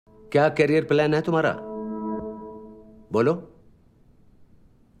क्या career plan है तुम्हारा? बोलो,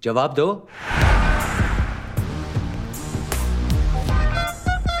 जवाब दो।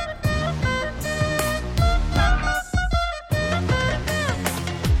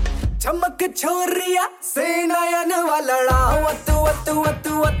 चमक छोरिया से नयन वाला वतु वतु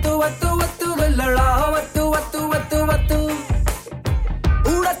वतु वतु वतु वतु लड़ा वतु वतु वतु वतु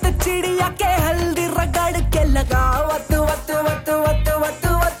उड़त चिड़िया के हल्दी रगड़ के लगा वतु वतु वतु वतु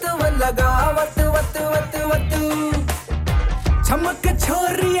वतु वतु लगा वतु वतु वतु वतु चमक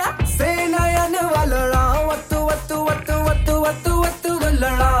छोरिया से नयन वाला वतु वतु वतु वतु वतु वतु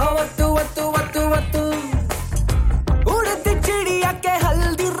लड़ा वतु वतु वतु वतु उड़त चिड़िया के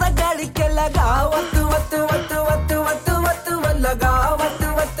हल्दी रगड़ के लगा वतु वतु वतु वतु वतु वतु लगा वतु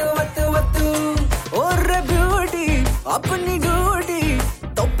वतु वतु वतु और ब्यूटी अपनी ड्यूटी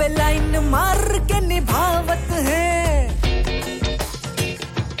तो पे लाइन मार के निभावत है,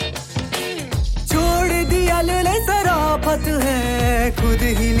 छोड़ दिया ले सराफत है, खुद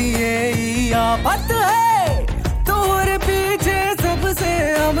ही लिए ही आफत है, तोरे पीछे सबसे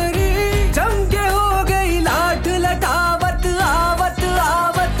हमारी जम के हो गई लाठ लटावत आवत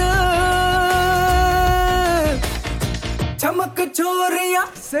आवत चमक छोरिया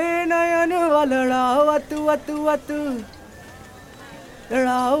से नयन वाला वतु वतु वतु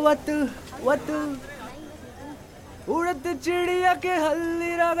वतु वतु उड़द चिड़िया के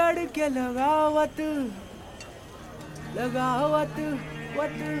हल्दी रगड़ के लगावत लगावत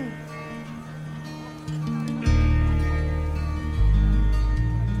वतु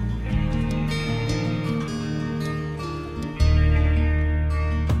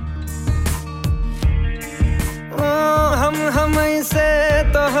हम से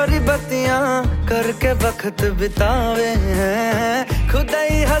तोहरी बत्तियां करके वक्त बितावे हैं, खुद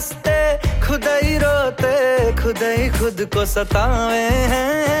ही हंसते खुद ही रोते खुद ही खुद को सतावे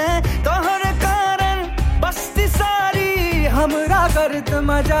हैं, तोहरे कारण बस्ती सारी हमरा करत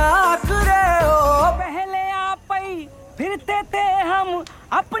मजाक रे ओ पहले आप ही फिरते थे हम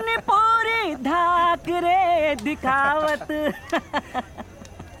अपनी पूरी धाक रे दिखावत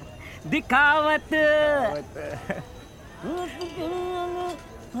दिखावत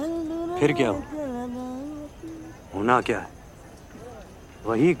फिर क्या होना क्या है?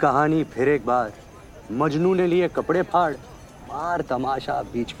 वही कहानी फिर एक बार। मजनू ने लिए कपड़े फाड़, मार तमाशा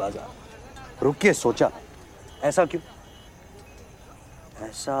बीच बाजार। रुक के सोचा, ऐसा क्यों?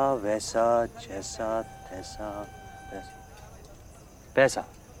 ऐसा वैसा जैसा तैसा पैसा।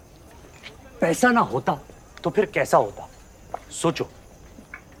 पैसा ना होता तो फिर कैसा होता? सोचो।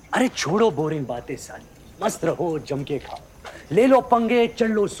 अरे छोड़ो बोरिंग बातें साली, मस्त रहो जम के खाओ, ले लो पंगे चढ़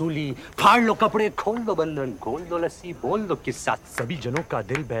लो सूली, फाड़ लो कपड़े खोल दो बंधन, खोल दो लस्सी बोल दो किस्सा, सभी जनों का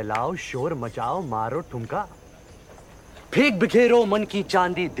दिल बहलाओ, शोर मचाओ, मारो ठुमका, फेंक बिखेरो मन की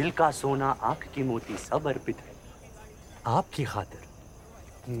चांदी, दिल का सोना आंख की मोती सब अर्पित है आपकी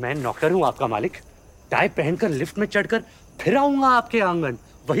खातिर। मैं नौकर हूं आपका मालिक, टाई पहनकर लिफ्ट में चढ़कर फिर आऊंगा आपके आंगन,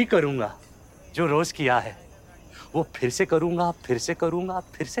 वही करूंगा जो रोज किया है, वो फिर से करूंगा फिर से करूंगा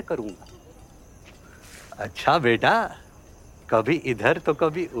फिर से करूंगा। अच्छा बेटा, कभी इधर तो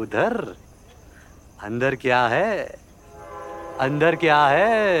कभी उधर। अंदर क्या है? अंदर क्या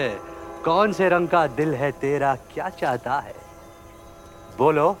है? कौन से रंग का दिल है तेरा, क्या चाहता है?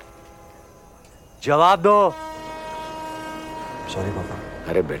 बोलो, जवाब दो। सॉरी पापा।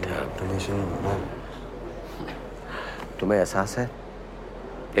 अरे बेटा, रिलेशन तुम्हें एहसास है?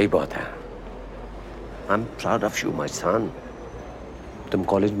 यही बहुत है। I am proud of you my son. तुम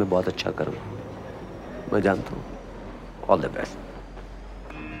कॉलेज में बहुत अच्छा करो, मैं जानता हूँ। All the best.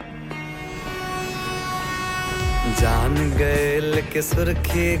 जान गए लेके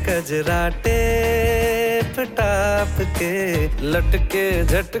सुर्खी कजराटे पटाप के लटके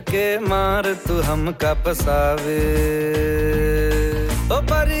झटके मार तू हमका पसावे, ओ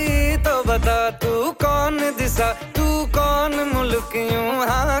परी तो बता तू कौन दिशा, तू कौन मुल्क यूं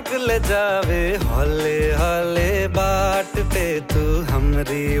हाँक ले जावे, हौले हौले बाट पे तू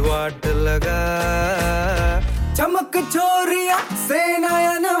हमरी वाट लगा, चमक छोरिया से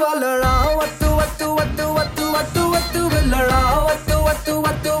नयन वाला वतु वतु वतु वतु वतु वतु लड़ा